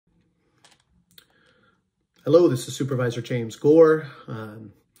Hello, this is Supervisor James Gore. I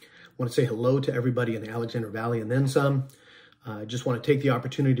want to say hello to everybody in the Alexander Valley and then some. I just want to take the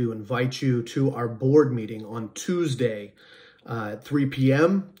opportunity to invite you to our board meeting on Tuesday at 3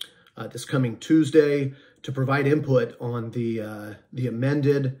 p.m. This coming Tuesday to provide input on the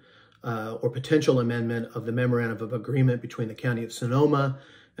amended or potential amendment of the Memorandum of Agreement between the County of Sonoma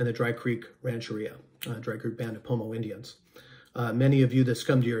and the Dry Creek Rancheria, Dry Creek Band of Pomo Indians. Many of you, this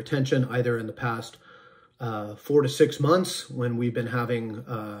come to your attention either in the past 4 to 6 months when we've been having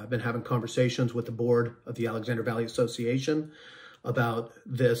conversations with the board of the Alexander Valley Association about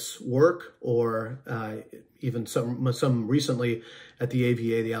this work, or even some recently at the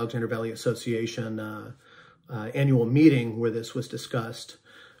AVA, the Alexander Valley Association annual meeting where this was discussed.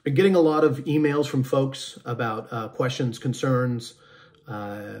 Been getting a lot of emails from folks about questions, concerns,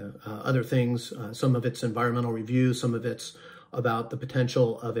 other things. Some of it's environmental review, some of it's about the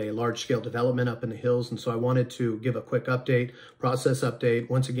potential of a large-scale development up in the hills. And so I wanted to give a quick update, process update.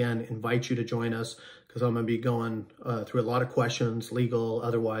 Once again, invite you to join us because I'm going to be going through a lot of questions, legal,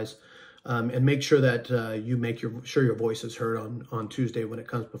 otherwise, and make sure that you make sure your voice is heard on Tuesday when it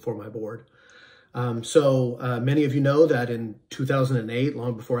comes before my board. Many of you know that in 2008,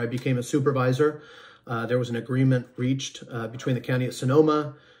 long before I became a supervisor, there was an agreement reached between the County of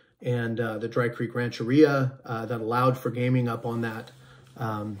Sonoma and the Dry Creek Rancheria that allowed for gaming up on that,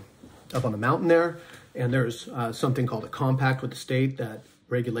 up on the mountain there. And there's something called a compact with the state that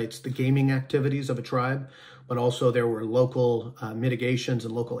regulates the gaming activities of a tribe, but also there were local mitigations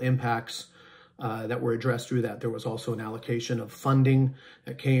and local impacts that were addressed through that. There was also an allocation of funding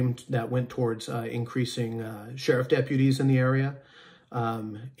that went towards increasing sheriff deputies in the area.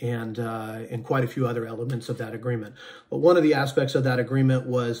 And quite a few other elements of that agreement. But one of the aspects of that agreement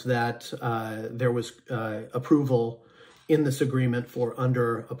was that there was approval in this agreement for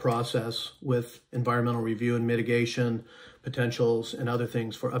under a process with environmental review and mitigation potentials and other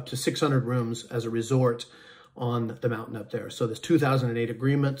things for up to 600 rooms as a resort on the mountain up there. So this 2008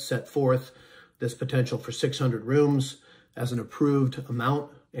 agreement set forth this potential for 600 rooms as an approved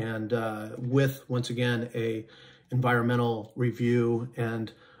amount, and with, once again, a environmental review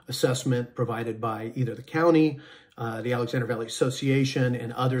and assessment provided by either the county, the Alexander Valley Association,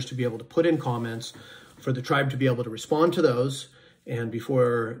 and others to be able to put in comments for the tribe to be able to respond to those. And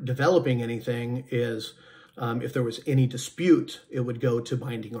before developing anything is, if there was any dispute, it would go to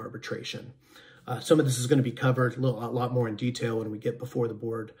binding arbitration. Some of this is going to be covered a lot more in detail when we get before the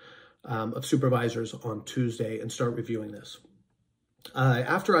Board of Supervisors on Tuesday and start reviewing this.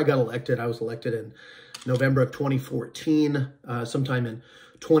 After I got elected, I was elected in November of 2014, sometime in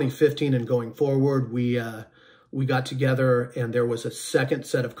 2015 and going forward, we got together and there was a second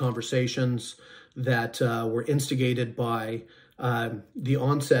set of conversations that were instigated by the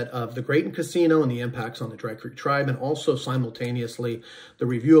onset of the Grayton Casino and the impacts on the Dry Creek tribe, and also simultaneously the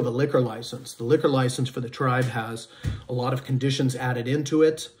review of a liquor license. The liquor license for the tribe has a lot of conditions added into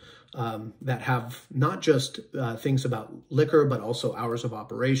it that have not just things about liquor, but also hours of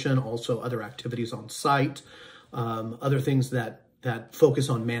operation, also other activities on site, other things that focus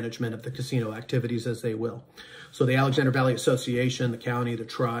on management of the casino activities as they will. So the Alexander Valley Association, the county, the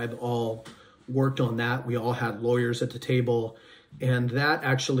tribe all worked on that. We all had lawyers at the table, and that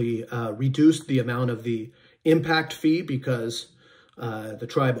actually reduced the amount of the impact fee because the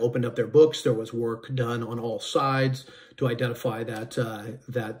tribe opened up their books. There was work done on all sides to identify that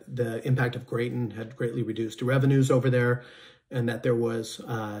the impact of Grayton had greatly reduced revenues over there, and that there was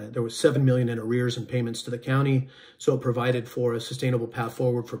 $7 million in arrears and payments to the county. So it provided for a sustainable path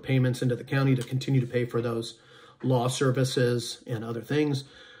forward for payments into the county to continue to pay for those law services and other things.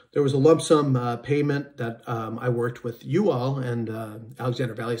 There was a lump sum payment that I worked with you all, and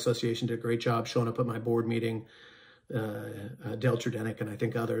Alexander Valley Association did a great job showing up at my board meeting. Dale Trudenick and I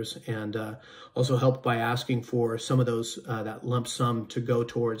think others, and also helped by asking for some of those, that lump sum to go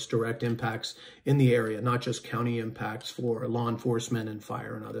towards direct impacts in the area, not just county impacts for law enforcement and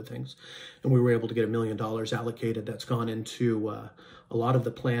fire and other things. And we were able to get $1 million allocated that's gone into a lot of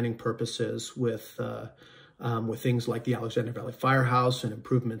the planning purposes with things like the Alexander Valley Firehouse and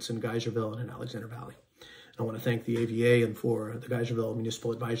improvements in Geyserville and in Alexander Valley. I want to thank the AVA and for the Geyserville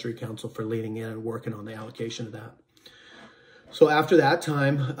Municipal Advisory Council for leading in and working on the allocation of that. So after that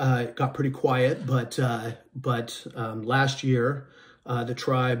time, it got pretty quiet, but last year, the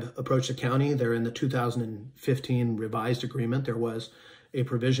tribe approached the county. They're in the 2015 revised agreement. There was a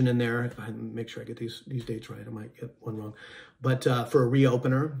provision in there. I make sure I get these dates right. I might get one wrong. But for a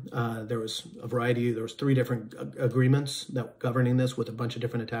reopener, there was a variety. There was 3 different agreements that governing this with a bunch of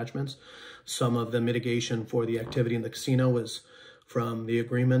different attachments. Some of the mitigation for the activity in the casino was from the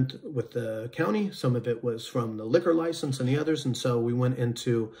agreement with the county. Some of it was from the liquor license and the others. And so we went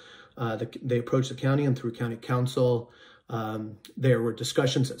into, they approached the county, and through county council, there were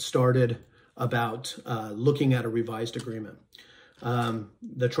discussions that started about looking at a revised agreement.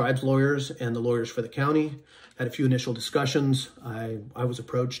 The tribe's lawyers and the lawyers for the county had a few initial discussions. I was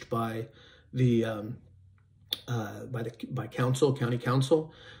approached by council, county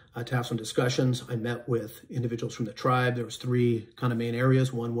council, to have some discussions. I met with individuals from the tribe. There was three kind of main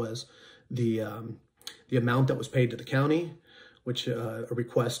areas. One was the amount that was paid to the county, which a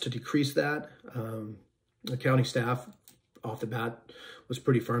request to decrease that. The county staff off the bat was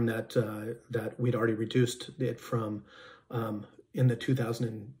pretty firm that that we'd already reduced it from in the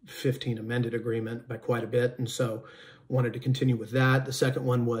 2015 amended agreement by quite a bit, and so wanted to continue with that. The second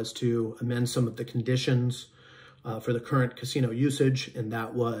one was to amend some of the conditions for the current casino usage, and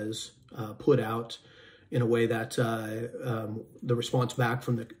that was put out in a way that the response back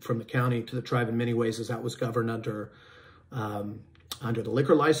from the county to the tribe in many ways is that was governed under the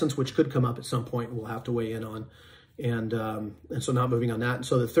liquor license, which could come up at some point. We'll have to weigh in on, and so not moving on that. And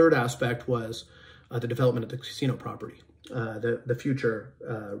so the third aspect was the development of the casino property, the future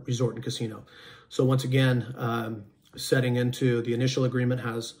resort and casino. So once again, setting into the initial agreement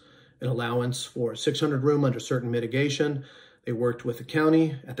has an allowance for 600 room under certain mitigation. They worked with the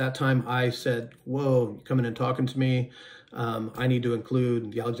county. At that time, I said, whoa, you're coming and talking to me. I need to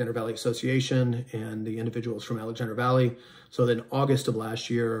include the Alexander Valley Association and the individuals from Alexander Valley. So then August of last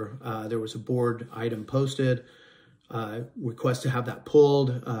year, there was a board item posted, request to have that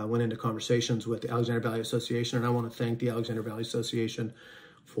pulled, went into conversations with the Alexander Valley Association. And I want to thank the Alexander Valley Association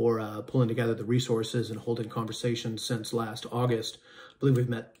for pulling together the resources and holding conversations since last August. I believe we've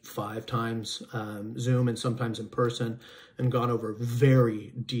met 5 times, Zoom and sometimes in person, and gone over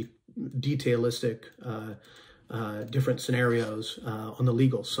very detailistic, different scenarios on the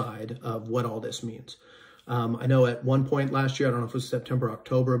legal side of what all this means. I know at one point last year, I don't know if it was September,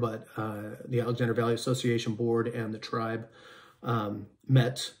 October, but the Alexander Valley Association Board and the tribe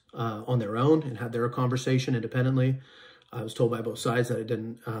met on their own and had their conversation independently. I was told by both sides that it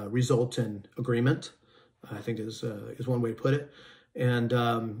didn't result in agreement, I think is one way to put it.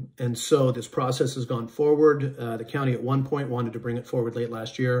 And so this process has gone forward. The county at one point wanted to bring it forward late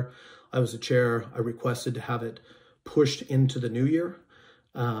last year. I was the chair. I requested to have it pushed into the new year,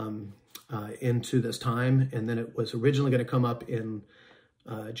 into this time. And then it was originally going to come up in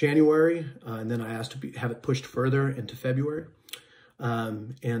January. And then I asked to have it pushed further into February.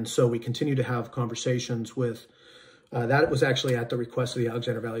 And so we continue to have conversations with, that was actually at the request of the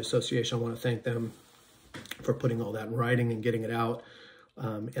Alexander Valley Association. I want to thank them for putting all that in writing and getting it out.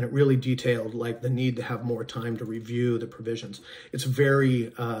 And it really detailed like the need to have more time to review the provisions. It's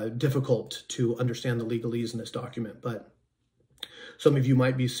very difficult to understand the legalese in this document, but some of you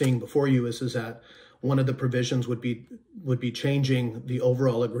might be seeing before you is that one of the provisions would be changing the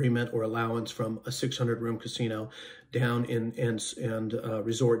overall agreement or allowance from a 600 room casino down and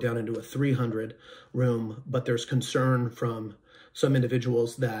resort down into a 300 room. But there's concern from some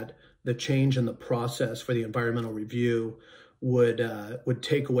individuals that the change in the process for the environmental review would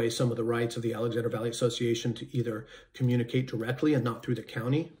take away some of the rights of the Alexander Valley Association to either communicate directly and not through the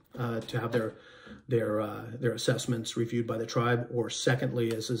county to have their assessments reviewed by the tribe, or secondly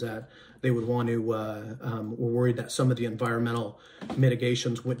is that they would want to were worried that some of the environmental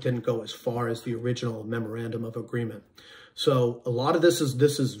mitigations didn't go as far as the original memorandum of agreement. So a lot of this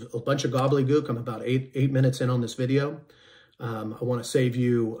is a bunch of gobbledygook. I'm about eight minutes in on this video. I want to save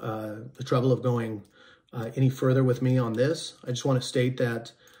you the trouble of going any further with me on this. I just want to state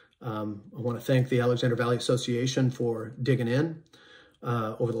that I want to thank the Alexander Valley Association for digging in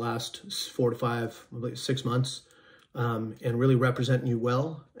over the last 4 to 5, I believe 6 months, and really representing you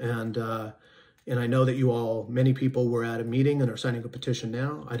well. And I know that you all, many people were at a meeting and are signing a petition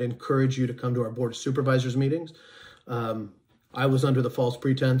now. I'd encourage you to come to our Board of Supervisors meetings. I was under the false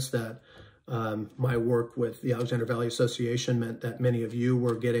pretense that my work with the Alexander Valley Association meant that many of you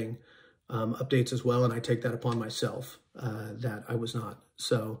were getting updates as well, and I take that upon myself that I was not.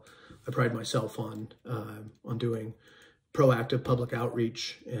 So I pride myself on doing proactive public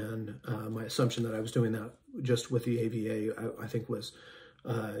outreach, and my assumption that I was doing that just with the AVA, I think was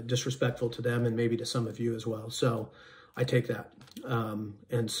disrespectful to them and maybe to some of you as well. So I take that,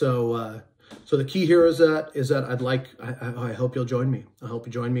 and so the key here is that I hope you'll join me. I hope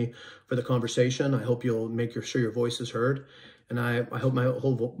you join me for the conversation. I hope you'll make sure your voice is heard. And I hope my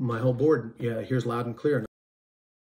whole board hears loud and clear.